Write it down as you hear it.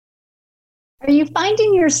Are you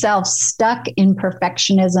finding yourself stuck in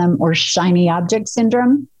perfectionism or shiny object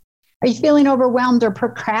syndrome? Are you feeling overwhelmed or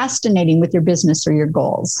procrastinating with your business or your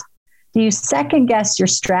goals? Do you second guess your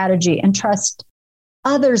strategy and trust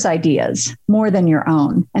others' ideas more than your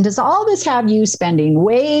own? And does all this have you spending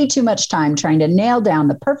way too much time trying to nail down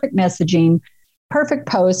the perfect messaging, perfect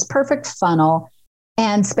post, perfect funnel,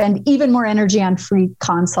 and spend even more energy on free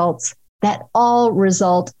consults that all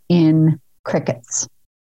result in crickets?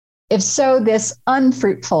 If so, this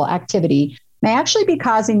unfruitful activity may actually be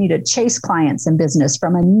causing you to chase clients and business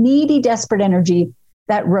from a needy, desperate energy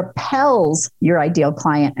that repels your ideal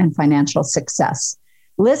client and financial success.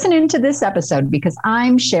 Listen into this episode because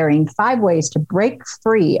I'm sharing 5 ways to break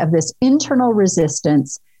free of this internal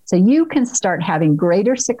resistance so you can start having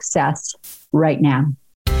greater success right now.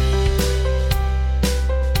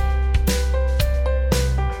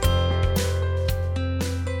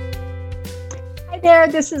 Hi there,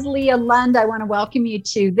 this is Leah Lund. I want to welcome you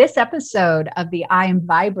to this episode of the I Am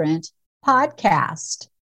Vibrant podcast.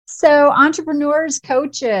 So entrepreneurs,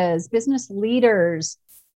 coaches, business leaders,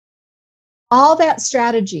 all that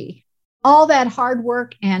strategy, all that hard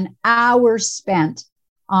work and hours spent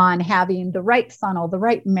on having the right funnel, the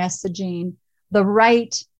right messaging, the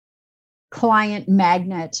right client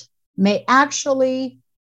magnet may actually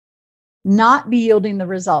not be yielding the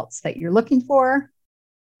results that you're looking for.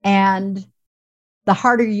 And the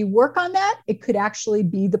harder you work on that, it could actually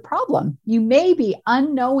be the problem. You may be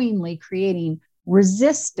unknowingly creating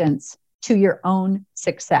resistance to your own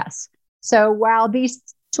success. So while these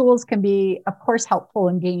tools can be, of course, helpful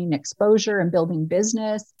in gaining exposure and building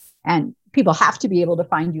business, and people have to be able to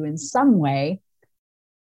find you in some way,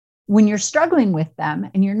 when you're struggling with them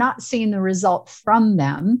and you're not seeing the result from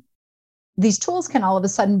them, these tools can all of a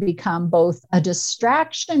sudden become both a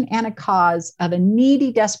distraction and a cause of a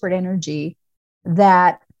needy, desperate energy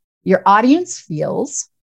that your audience feels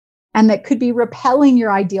and that could be repelling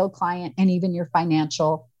your ideal client and even your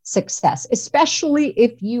financial success, especially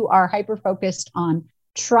if you are hyper-focused on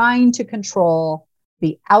trying to control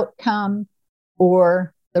the outcome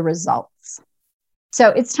or the results. So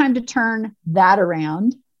it's time to turn that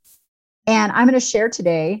around. And I'm going to share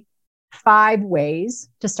today 5 ways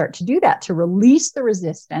to start to do that, to release the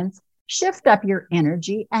resistance, shift up your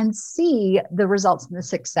energy, and see the results and the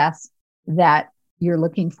success that you're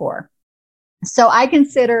looking for. So I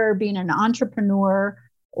consider being an entrepreneur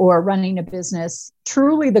or running a business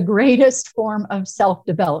truly the greatest form of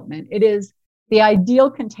self-development. It is the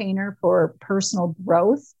ideal container for personal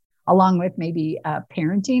growth, along with maybe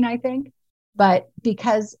parenting, I think. But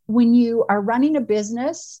because when you are running a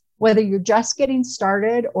business, whether you're just getting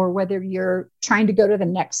started or whether you're trying to go to the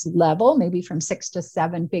next level, maybe from 6 to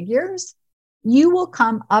 7 figures, you will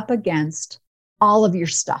come up against all of your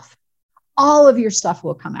stuff. All of your stuff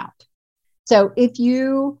will come out. So if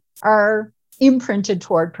you are imprinted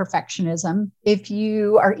toward perfectionism, if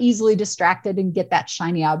you are easily distracted and get that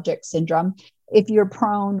shiny object syndrome, if you're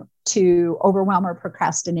prone to overwhelm or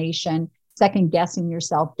procrastination, second guessing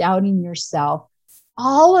yourself, doubting yourself,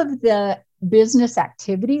 all of the business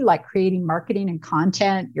activity like creating marketing and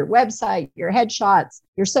content, your website, your headshots,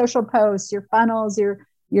 your social posts, your funnels,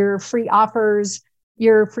 your free offers,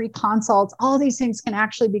 your free consults, all these things can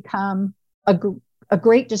actually become a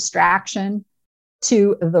great distraction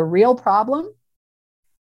to the real problem.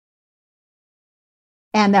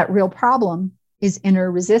 And that real problem is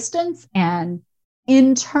inner resistance and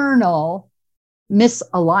internal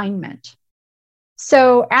misalignment.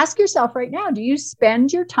 So ask yourself right now, do you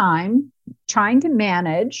spend your time trying to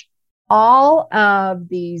manage all of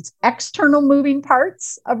these external moving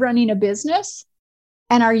parts of running a business?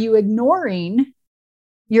 And are you ignoring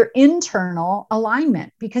your internal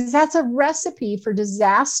alignment? Because that's a recipe for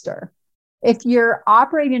disaster. If you're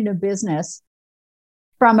operating a business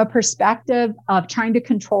from a perspective of trying to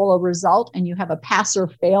control a result and you have a pass or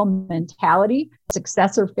fail mentality,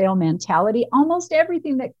 success or fail mentality, almost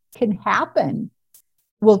everything that can happen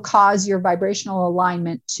will cause your vibrational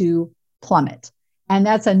alignment to plummet. And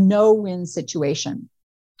that's a no-win situation.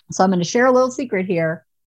 So I'm going to share a little secret here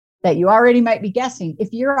that you already might be guessing.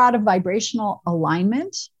 If you're out of vibrational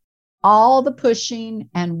alignment, all the pushing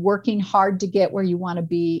and working hard to get where you want to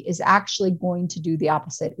be is actually going to do the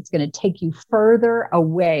opposite. It's going to take you further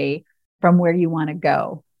away from where you want to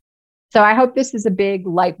go. So I hope this is a big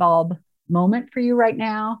light bulb moment for you right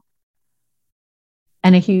now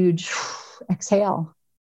and a huge exhale.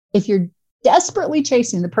 If you're desperately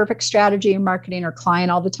chasing the perfect strategy in marketing or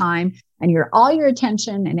client all the time, and all your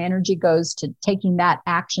attention and energy goes to taking that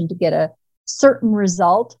action to get a certain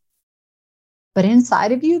result, but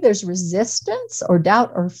inside of you, there's resistance or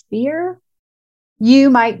doubt or fear,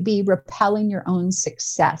 You might be repelling your own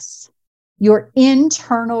success. Your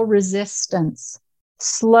internal resistance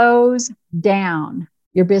slows down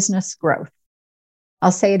your business growth.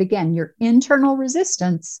 I'll say it again. Your internal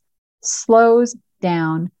resistance slows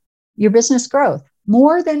down your business growth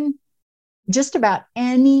more than just about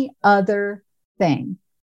any other thing.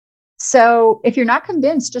 So if you're not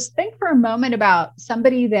convinced, just think for a moment about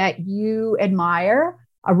somebody that you admire,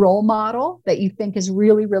 a role model that you think is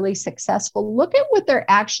really, really successful. Look at what they're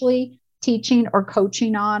actually teaching or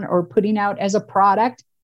coaching on or putting out as a product.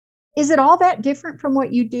 Is it all that different from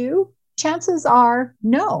what you do? Chances are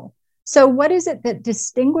no. So what is it that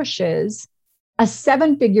distinguishes a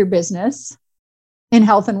 7-figure business in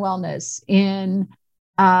health and wellness, in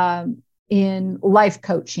life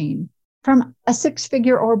coaching, from a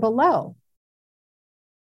 6-figure or below?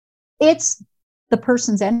 It's the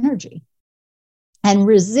person's energy. And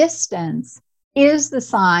resistance is the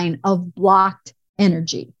sign of blocked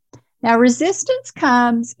energy. Now, resistance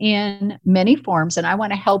comes in many forms, and I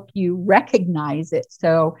want to help you recognize it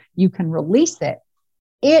so you can release it.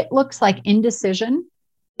 It looks like indecision.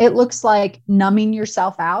 It looks like numbing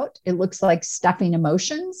yourself out. It looks like stuffing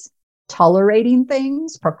emotions, tolerating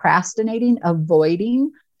things, procrastinating,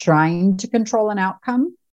 avoiding, trying to control an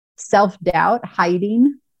outcome, self-doubt,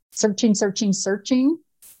 hiding, searching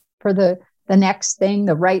for the next thing,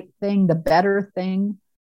 the right thing, the better thing.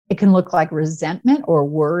 It can look like resentment or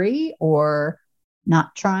worry or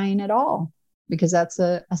not trying at all, because that's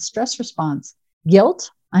a stress response.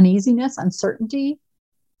 Guilt, uneasiness, uncertainty,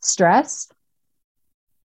 stress.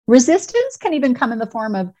 Resistance can even come in the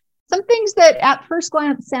form of some things that at first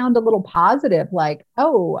glance sound a little positive, like,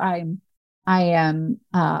 oh, I am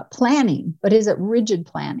planning, but is it rigid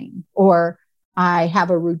planning? Or I have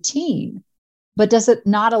a routine, but does it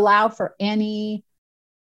not allow for any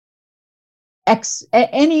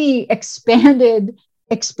expanded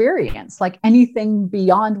experience, like anything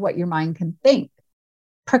beyond what your mind can think?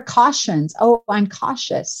 Precautions. Oh, I'm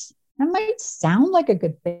cautious. That might sound like a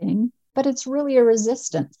good thing, but it's really a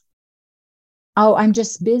resistance. Oh, I'm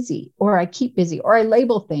just busy, or I keep busy, or I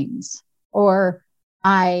label things, or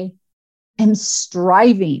I am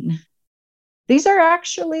striving. These are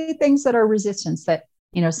actually things that are resistance that,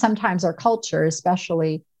 sometimes our culture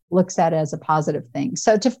especially looks at as a positive thing.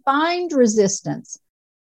 So to find resistance,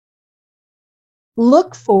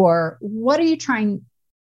 look for, what are you trying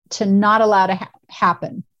to not allow to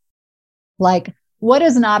happen? Like, what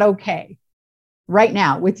is not okay right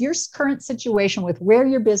now with your current situation, with where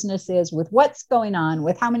your business is, with what's going on,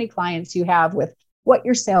 with how many clients you have, with what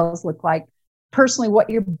your sales look like, personally, what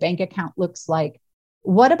your bank account looks like?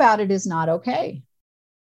 What about it is not okay?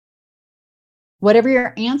 Whatever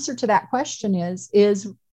your answer to that question is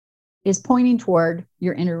pointing toward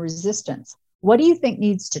your inner resistance. What do you think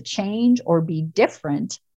needs to change or be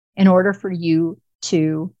different in order for you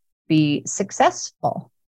to be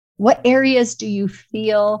successful? What areas do you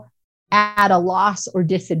feel at a loss or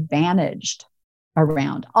disadvantaged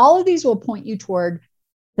around? All of these will point you toward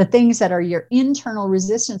the things that are your internal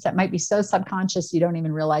resistance that might be so subconscious you don't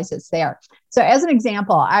even realize it's there. So as an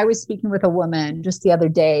example, I was speaking with a woman just the other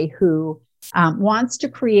day who wants to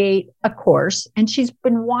create a course, and she's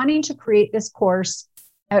been wanting to create this course.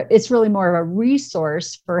 It's really more of a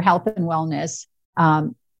resource for health and wellness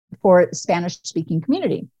for the Spanish-speaking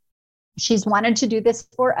community. She's wanted to do this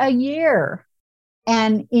for a year.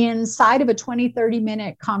 And inside of a 20,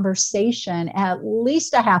 30-minute conversation, at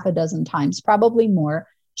least a half a dozen times, probably more,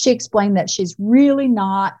 she explained that she's really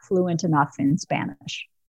not fluent enough in Spanish.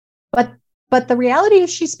 But the reality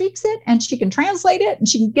is she speaks it and she can translate it and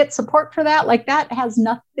she can get support for that. Like, that has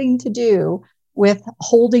nothing to do with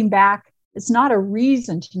holding back. It's not a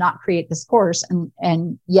reason to not create this course.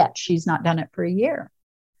 And yet she's not done it for a year.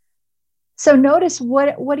 So notice,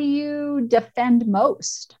 what do you defend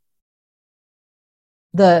most?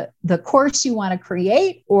 The course you want to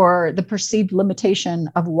create, or the perceived limitation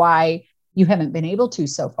of why you haven't been able to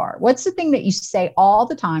so far? What's the thing that you say all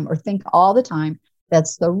the time or think all the time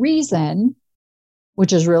that's the reason,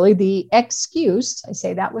 which is really the excuse? I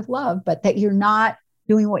say that with love, but that you're not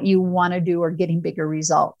doing what you want to do or getting bigger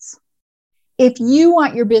results. If you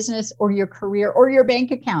want your business or your career or your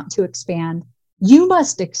bank account to expand, you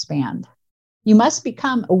must expand. You must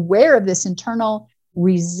become aware of this internal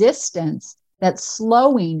resistance that's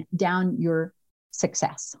slowing down your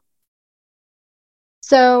success.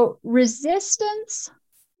 So resistance,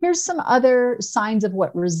 here's some other signs of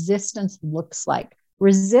what resistance looks like.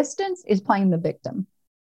 Resistance is playing the victim.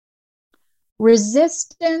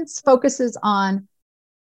 Resistance focuses on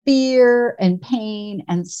fear and pain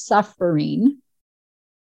and suffering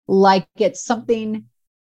like it's something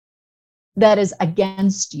that is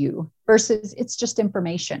against you versus it's just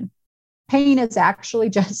information. Pain is actually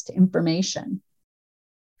just information.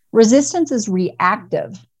 Resistance is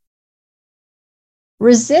reactive.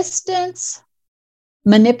 Resistance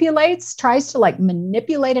tries to like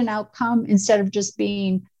manipulate an outcome instead of just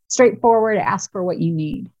being straightforward, ask for what you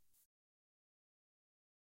need.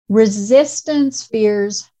 Resistance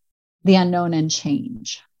fears the unknown and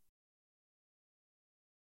change.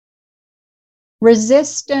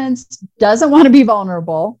 Resistance doesn't want to be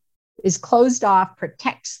vulnerable, is closed off,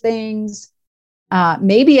 protects things,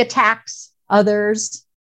 maybe attacks others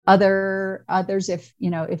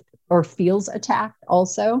if or feels attacked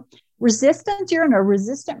also. Resistance, you're in a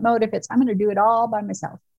resistant mode if I'm going to do it all by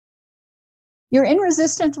myself. You're in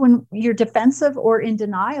resistance when you're defensive or in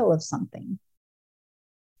denial of something.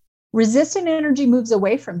 Resistant energy moves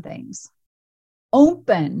away from things.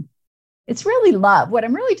 Open. It's really love. What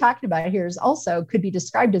I'm really talking about here is also could be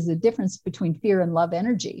described as the difference between fear and love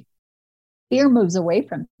energy. Fear moves away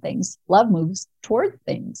from things. Love moves toward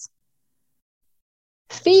things.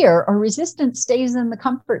 Fear or resistance stays in the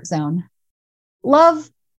comfort zone. Love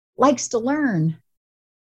likes to learn.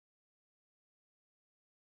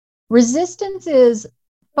 Resistance is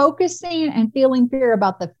focusing and feeling fear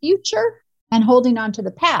about the future and holding on to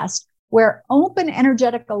the past, where open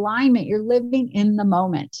energetic alignment, you're living in the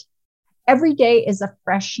moment. Every day is a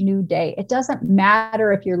fresh new day. It doesn't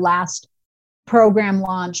matter if your last program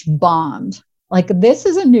launch bombed. Like, this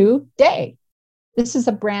is a new day. This is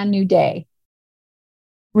a brand new day.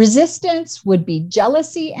 Resistance would be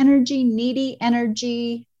jealousy energy, needy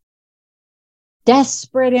energy,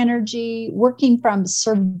 desperate energy, working from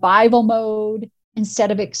survival mode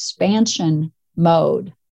instead of expansion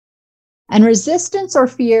mode. And resistance or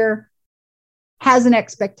fear has an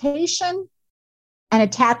expectation and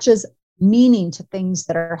attaches meaning to things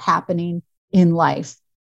that are happening in life.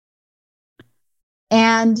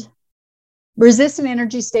 And resistant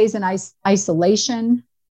energy stays in isolation,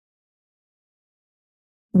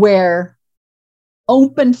 where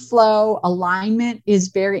open flow alignment is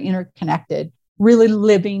very interconnected, really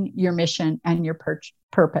living your mission and your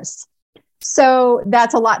purpose. So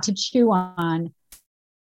that's a lot to chew on.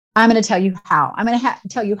 I'm going to tell you how. I'm going to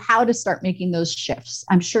tell you how to start making those shifts.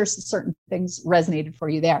 I'm sure certain things resonated for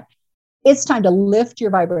you there. It's time to lift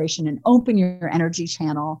your vibration and open your energy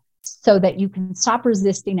channel so that you can stop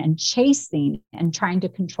resisting and chasing and trying to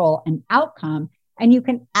control an outcome. And you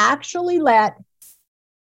can actually let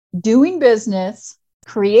doing business,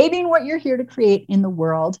 creating what you're here to create in the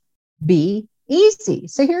world, be easy.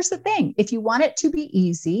 So here's the thing. If you want it to be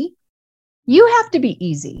easy, you have to be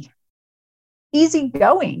easy. Easy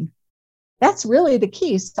going. That's really the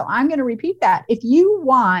key. So I'm going to repeat that. If you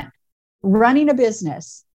want running a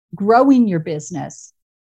business, growing your business,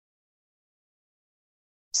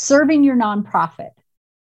 serving your nonprofit,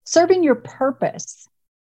 serving your purpose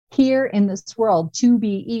here in this world to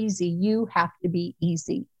be easy, you have to be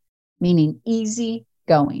easy, meaning easy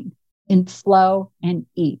going, in flow and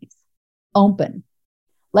ease, open,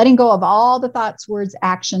 letting go of all the thoughts, words,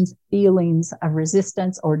 actions, feelings of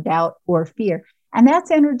resistance or doubt or fear. And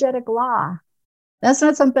that's energetic law. That's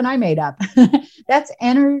not something I made up. That's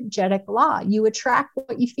energetic law. You attract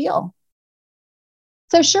what you feel.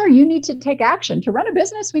 So sure, you need to take action. To run a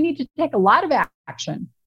business, we need to take a lot of action.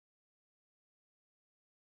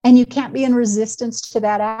 And you can't be in resistance to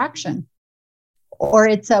that action, or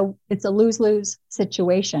it's a lose-lose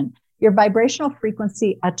situation. Your vibrational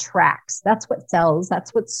frequency attracts. That's what sells.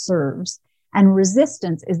 That's what serves. And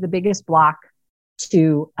resistance is the biggest block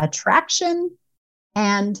to attraction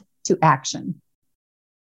and to action.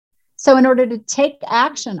 So in order to take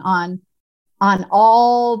action on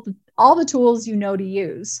all the tools you know to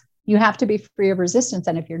use, you have to be free of resistance.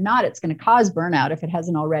 And if you're not, it's going to cause burnout if it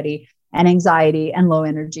hasn't already, and anxiety and low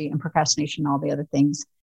energy and procrastination, all the other things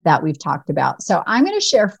that we've talked about. So I'm going to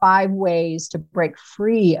share 5 ways to break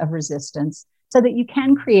free of resistance so that you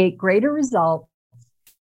can create greater results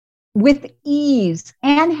with ease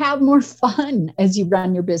and have more fun as you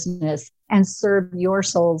run your business and serve your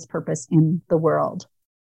soul's purpose in the world.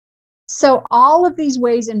 So all of these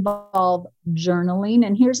ways involve journaling.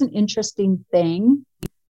 And here's an interesting thing.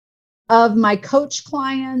 Of my coach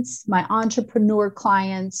clients, my entrepreneur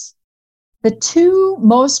clients, the 2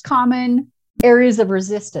 most common areas of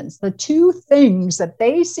resistance, the 2 things that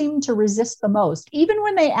they seem to resist the most, even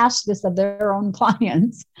when they ask this of their own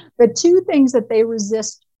clients, the 2 things that they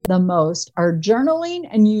resist the most are journaling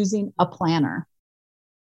and using a planner.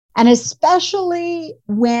 And especially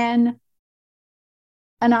when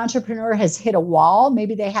an entrepreneur has hit a wall,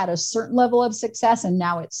 maybe they had a certain level of success and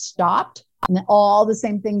now it's stopped, and all the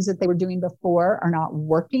same things that they were doing before are not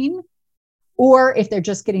working. Or if they're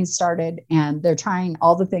just getting started and they're trying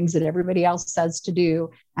all the things that everybody else says to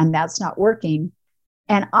do, and that's not working.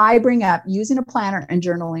 And I bring up using a planner and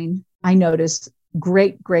journaling, I notice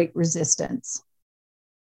great resistance.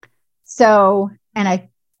 So, and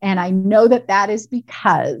I know that is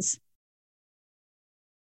because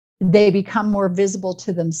they become more visible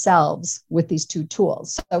to themselves with these two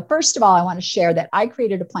tools. So first of all, I want to share that I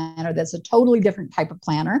created a planner that's a totally different type of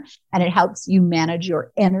planner, and it helps you manage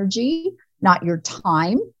your energy, not your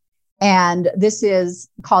time. And this is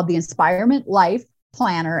called the Inspirement Life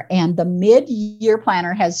Planner, and the mid-year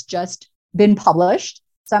planner has just been published.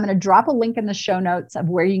 So I'm going to drop a link in the show notes of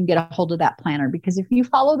where you can get a hold of that planner, because if you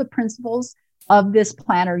follow the principles of this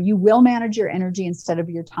planner, you will manage your energy instead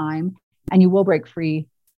of your time, and you will break free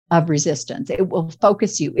of resistance. It will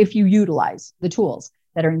focus you if you utilize the tools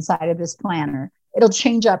that are inside of this planner. It'll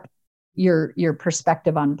change up your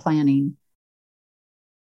perspective on planning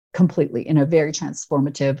completely in a very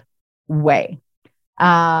transformative way.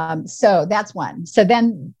 So that's one. So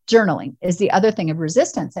then journaling is the other thing of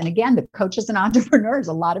resistance. And again, the coaches and entrepreneurs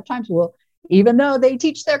a lot of times will, even though they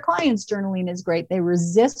teach their clients journaling is great, they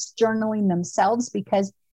resist journaling themselves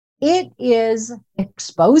because it is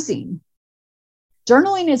exposing.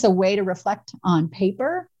 Journaling is a way to reflect on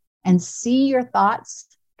paper and see your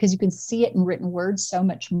thoughts, because you can see it in written words so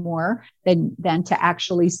much more than to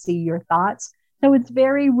actually see your thoughts. So it's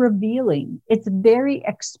very revealing. It's very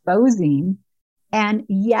exposing. And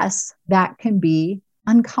yes, that can be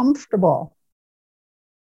uncomfortable.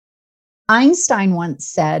 Einstein once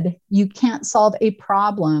said, you can't solve a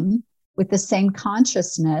problem with the same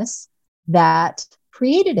consciousness that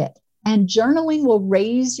created it. And journaling will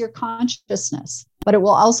raise your consciousness, but it will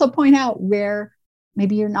also point out where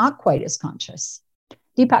maybe you're not quite as conscious.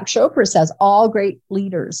 Deepak Chopra says all great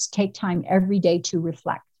leaders take time every day to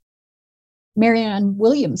reflect. Marianne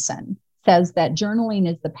Williamson says that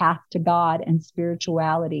journaling is the path to God and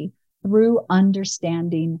spirituality through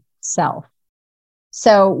understanding self.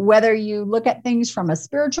 So whether you look at things from a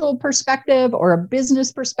spiritual perspective or a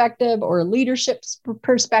business perspective or a leadership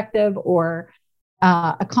perspective or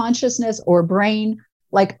a consciousness or brain,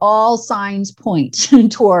 like all signs point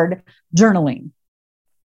toward journaling.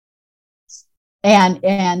 And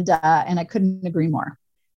I couldn't agree more.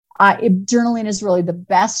 Journaling is really the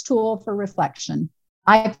best tool for reflection.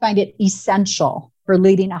 I find it essential for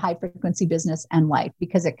leading a high frequency business and life,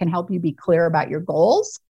 because it can help you be clear about your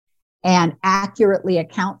goals and accurately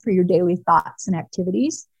account for your daily thoughts and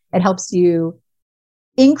activities. It helps you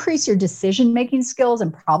increase your decision-making skills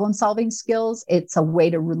and problem-solving skills. It's a way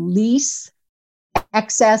to release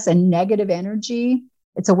excess and negative energy.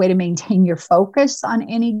 It's a way to maintain your focus on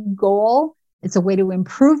any goal. It's a way to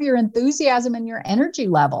improve your enthusiasm and your energy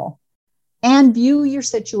level and view your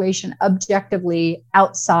situation objectively,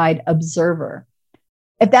 outside observer.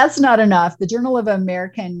 If that's not enough, the Journal of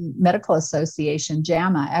American Medical Association,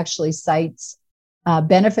 JAMA, actually cites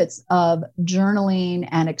benefits of journaling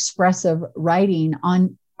and expressive writing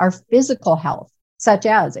on our physical health, such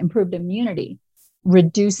as improved immunity,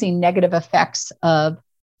 reducing negative effects of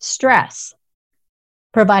stress,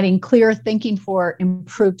 providing clear thinking for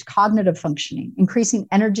improved cognitive functioning, increasing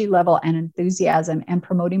energy level and enthusiasm, and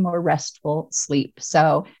promoting more restful sleep.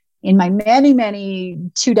 So in my many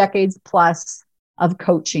 2 decades plus of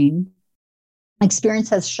coaching,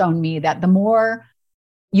 experience has shown me that the more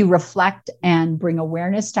you reflect and bring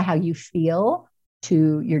awareness to how you feel,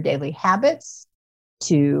 to your daily habits,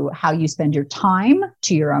 to how you spend your time,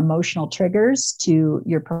 to your emotional triggers, to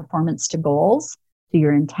your performance to goals, to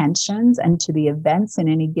your intentions, and to the events in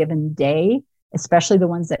any given day, especially the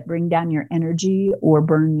ones that bring down your energy or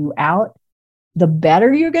burn you out, the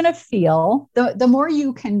better you're going to feel, the more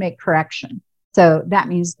you can make correction. So that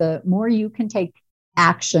means the more you can take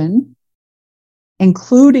action,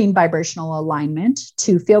 including vibrational alignment,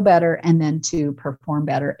 to feel better and then to perform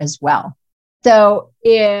better as well. So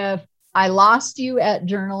if I lost you at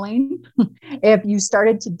journaling, if you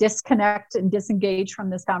started to disconnect and disengage from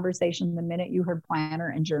this conversation the minute you heard planner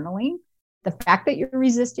and journaling, the fact that you're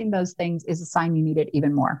resisting those things is a sign you need it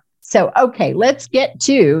even more. So, okay, let's get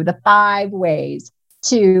to the 5 ways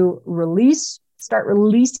to start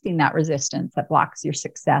releasing that resistance that blocks your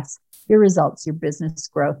success, your results, your business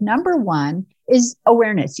growth. Number 1 is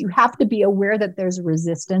awareness. You have to be aware that there's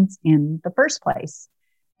resistance in the first place.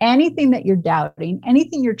 Anything that you're doubting,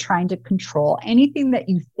 anything you're trying to control, anything that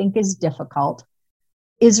you think is difficult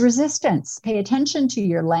is resistance. Pay attention to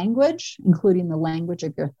your language, including the language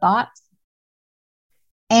of your thoughts.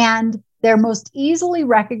 And they're most easily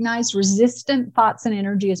recognized, resistant thoughts and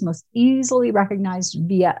energy is most easily recognized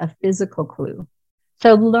via a physical clue.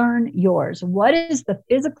 So learn yours. What is the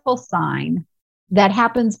physical sign that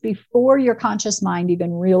happens before your conscious mind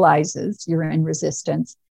even realizes you're in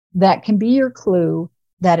resistance that can be your clue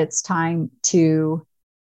that it's time to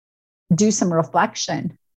do some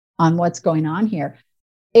reflection on what's going on here?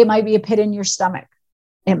 It might be a pit in your stomach.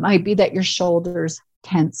 It might be that your shoulders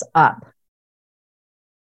tense up.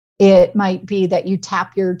 It might be that you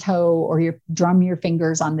tap your toe or you drum your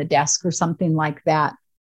fingers on the desk or something like that.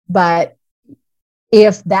 But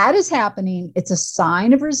if that is happening, it's a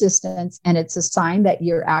sign of resistance, and it's a sign that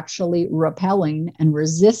you're actually repelling and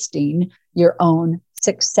resisting your own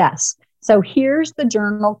success. So here's the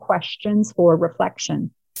journal questions for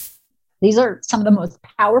reflection. These are some of the most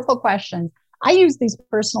powerful questions. I use these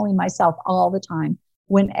personally myself all the time.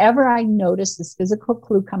 Whenever I notice this physical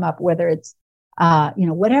clue come up, whether it's,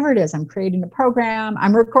 whatever it is, I'm creating a program,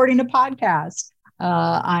 I'm recording a podcast,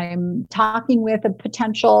 I'm talking with a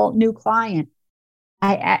potential new client.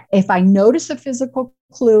 If I notice a physical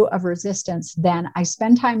clue of resistance, then I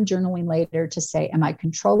spend time journaling later to say, am I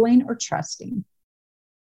controlling or trusting?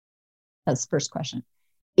 That's the first question.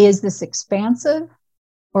 Is this expansive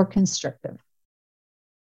or constrictive?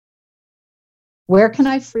 Where can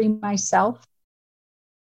I free myself?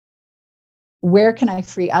 Where can I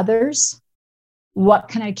free others? What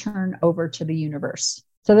can I turn over to the universe?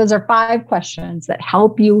 So those are 5 questions that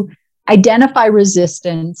help you identify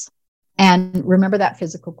resistance. And remember, that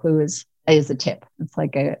physical clue is a tip. It's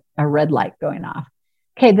like a red light going off.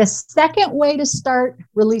 Okay, the second way to start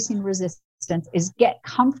releasing resistance is get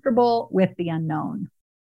comfortable with the unknown.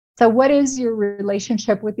 So what is your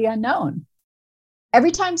relationship with the unknown?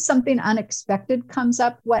 Every time something unexpected comes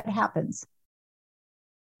up, what happens?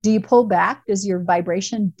 Do you pull back? Does your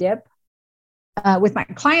vibration dip? With my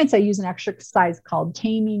clients, I use an exercise called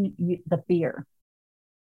taming the fear,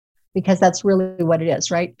 because that's really what it is,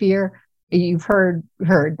 right? Fear, you've heard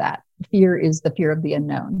that. Fear is the fear of the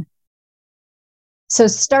unknown. So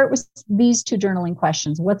start with these 2 journaling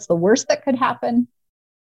questions. What's the worst that could happen?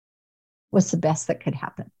 What's the best that could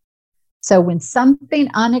happen? So when something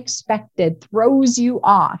unexpected throws you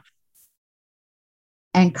off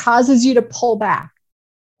and causes you to pull back,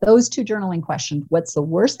 those 2 journaling questions: what's the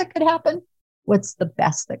worst that could happen? What's the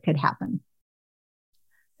best that could happen?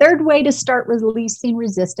 Third way to start releasing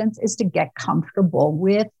resistance is to get comfortable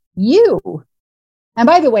with you. And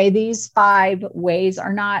by the way, these 5 ways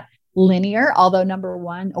are not linear, although number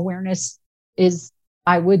 1, awareness is,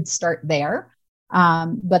 I would start there.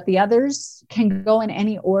 But the others can go in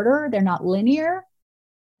any order. They're not linear,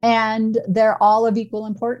 and they're all of equal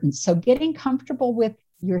importance. So getting comfortable with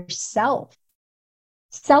yourself,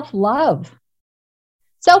 self-love.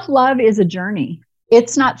 Self-love is a journey.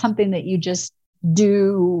 It's not something that you just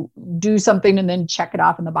do something and then check it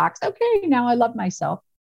off in the box. Okay, now I love myself.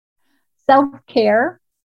 Self-care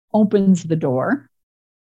opens the door.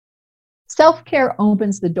 Self-care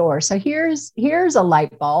opens the door. So here's a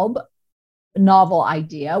light bulb, novel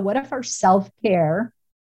idea. What if our self-care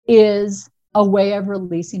is a way of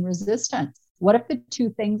releasing resistance? What if the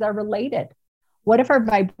 2 things are related? What if our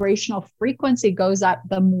vibrational frequency goes up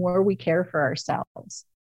the more we care for ourselves?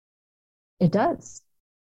 It does.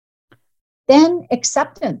 Then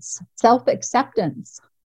acceptance, self-acceptance,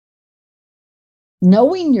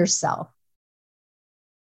 knowing yourself.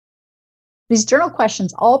 These journal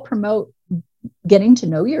questions all promote getting to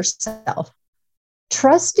know yourself,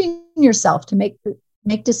 trusting yourself to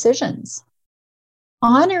make decisions,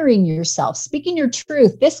 honoring yourself, speaking your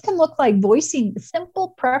truth. This can look like voicing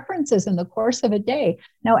simple preferences in the course of a day.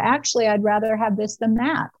 No, actually, I'd rather have this than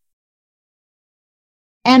that.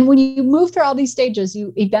 And when you move through all these stages,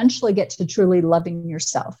 you eventually get to truly loving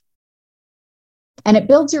yourself. And it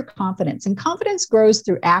builds your confidence. And confidence grows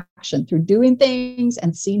through action, through doing things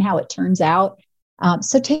and seeing how it turns out.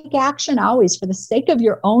 So take action always for the sake of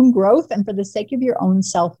your own growth and for the sake of your own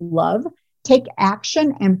self-love. Take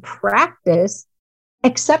action and practice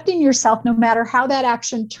accepting yourself no matter how that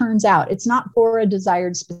action turns out. It's not for a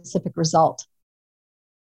desired specific result.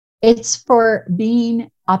 It's for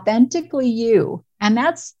being authentically you. And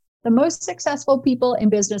that's the most successful people in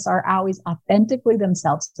business are always authentically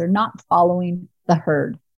themselves. They're not following the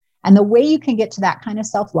herd. And the way you can get to that kind of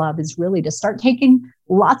self-love is really to start taking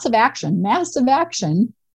lots of action, massive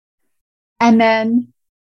action, and then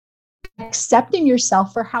accepting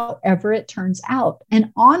yourself for however it turns out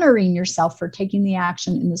and honoring yourself for taking the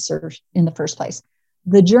action in the first place.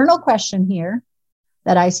 The journal question here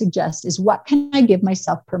that I suggest is, what can I give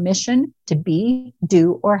myself permission to be,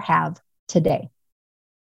 do, or have today?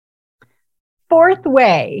 Fourth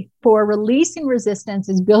way for releasing resistance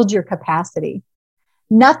is build your capacity.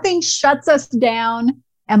 Nothing shuts us down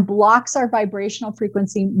and blocks our vibrational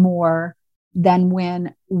frequency more than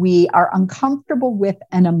when we are uncomfortable with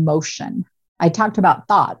an emotion. I talked about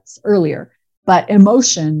thoughts earlier, but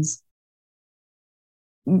emotions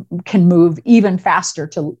can move even faster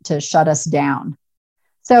to shut us down.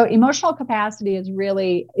 So emotional capacity is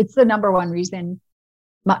really, it's the number one reason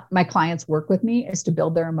my clients work with me, is to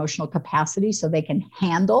build their emotional capacity so they can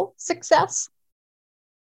handle success.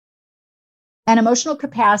 And emotional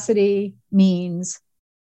capacity means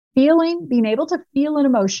being able to feel an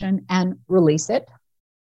emotion and release it,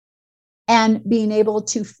 and being able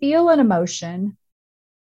to feel an emotion,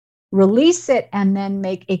 release it, and then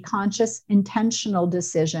make a conscious, intentional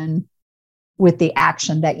decision with the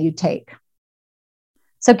action that you take.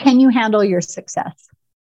 So can you handle your success?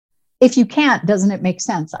 If you can't, doesn't it make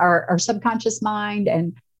sense? Our subconscious mind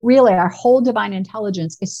and really our whole divine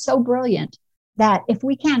intelligence is so brilliant that if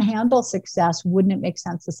we can't handle success, wouldn't it make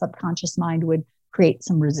sense the subconscious mind would create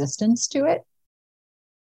some resistance to it?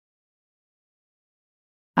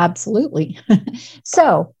 Absolutely.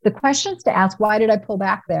 So the questions to ask: why did I pull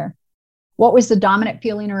back there? What was the dominant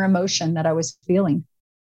feeling or emotion that I was feeling?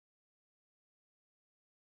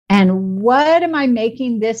 And what am I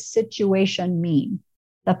making this situation mean?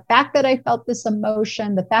 The fact that I felt this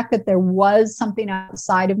emotion, the fact that there was something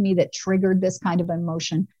outside of me that triggered this kind of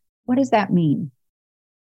emotion, what does that mean?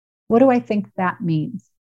 What do I think that means?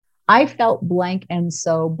 I felt blank, and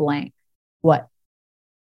so blank. What?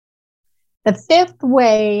 The fifth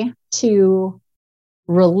way to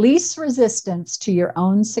release resistance to your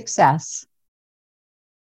own success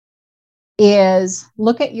is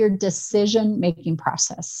look at your decision-making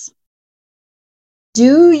process.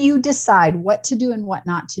 Do you decide what to do and what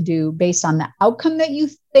not to do based on the outcome that you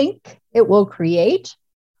think it will create?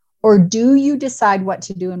 Or do you decide what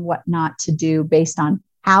to do and what not to do based on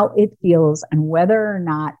how it feels and whether or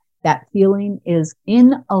not that feeling is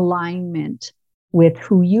in alignment with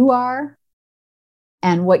who you are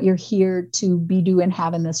and what you're here to be, do, and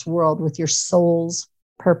have in this world, with your soul's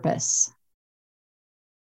purpose?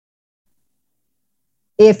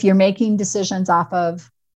 If you're making decisions off of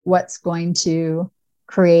what's going to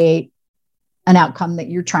create an outcome that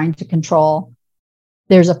you're trying to control,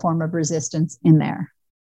 there's a form of resistance in there.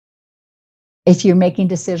 If you're making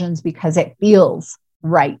decisions because it feels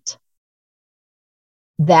right,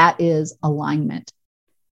 that is alignment.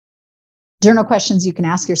 Journal questions you can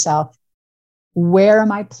ask yourself: where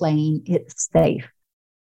am I playing it safe?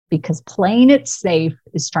 Because playing it safe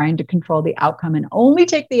is trying to control the outcome and only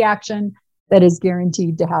take the action that is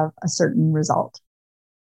guaranteed to have a certain result.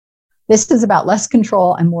 This is about less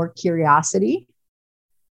control and more curiosity.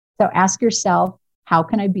 So ask yourself, how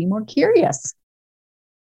can I be more curious?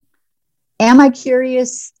 Am I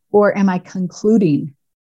curious, or am I concluding?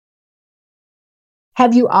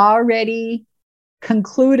 Have you already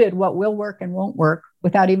concluded what will work and won't work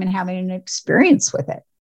without even having an experience with it?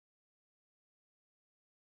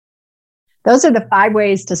 Those are the 5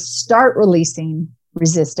 ways to start releasing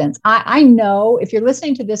resistance. I know if you're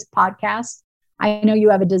listening to this podcast, I know you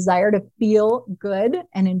have a desire to feel good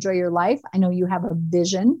and enjoy your life. I know you have a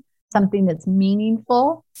vision, something that's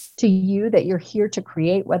meaningful to you that you're here to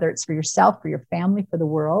create, whether it's for yourself, for your family, for the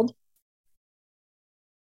world.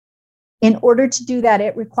 In order to do that,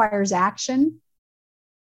 it requires action.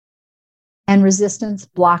 And resistance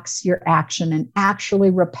blocks your action and actually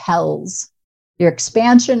repels your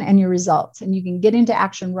expansion and your results. And you can get into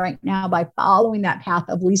action right now by following that path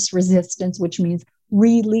of least resistance, which means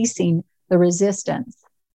releasing the resistance,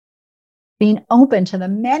 being open to the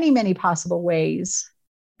many, many possible ways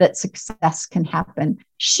that success can happen,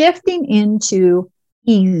 shifting into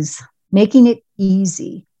ease, making it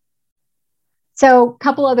easy. So a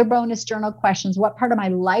couple other bonus journal questions. What part of my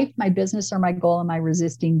life, my business, or my goal am I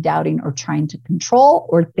resisting, doubting, or trying to control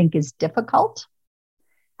or think is difficult?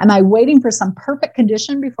 Am I waiting for some perfect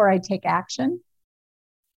condition before I take action?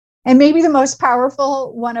 And maybe the most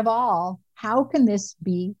powerful one of all, how can this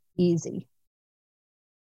be easy?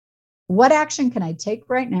 What action can I take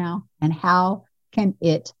right now, and how can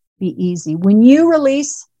it be easy? When you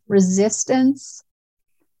release resistance,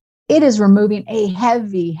 it is removing a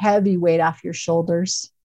heavy, heavy weight off your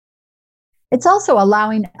shoulders. It's also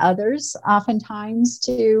allowing others oftentimes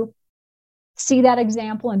to see that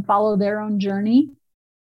example and follow their own journey.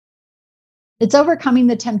 It's overcoming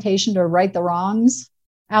the temptation to right the wrongs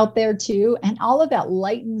out there too. And all of that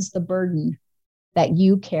lightens the burden that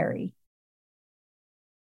you carry.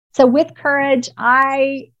 So with courage,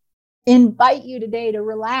 I invite you today to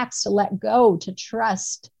relax, to let go, to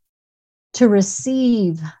trust, to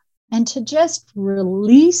receive, and to just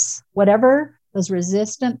release whatever those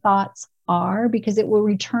resistant thoughts are, because it will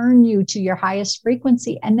return you to your highest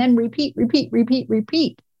frequency. And then repeat, repeat, repeat,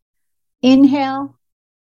 repeat. Inhale,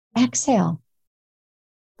 exhale,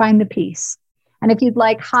 find the peace. And if you'd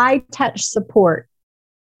like high touch support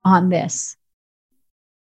on this,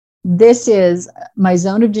 this is my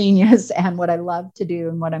zone of genius. And what I love to do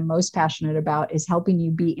and what I'm most passionate about is helping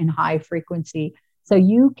you be in high frequency so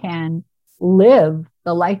you can live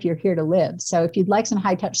the life you're here to live. So if you'd like some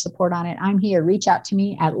high touch support on it, I'm here. Reach out to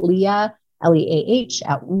me at Leah, Leah,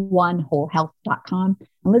 at onewholehealth.com.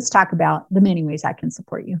 And let's talk about the many ways I can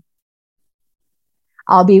support you.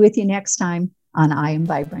 I'll be with you next time on I Am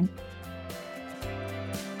Vibrant.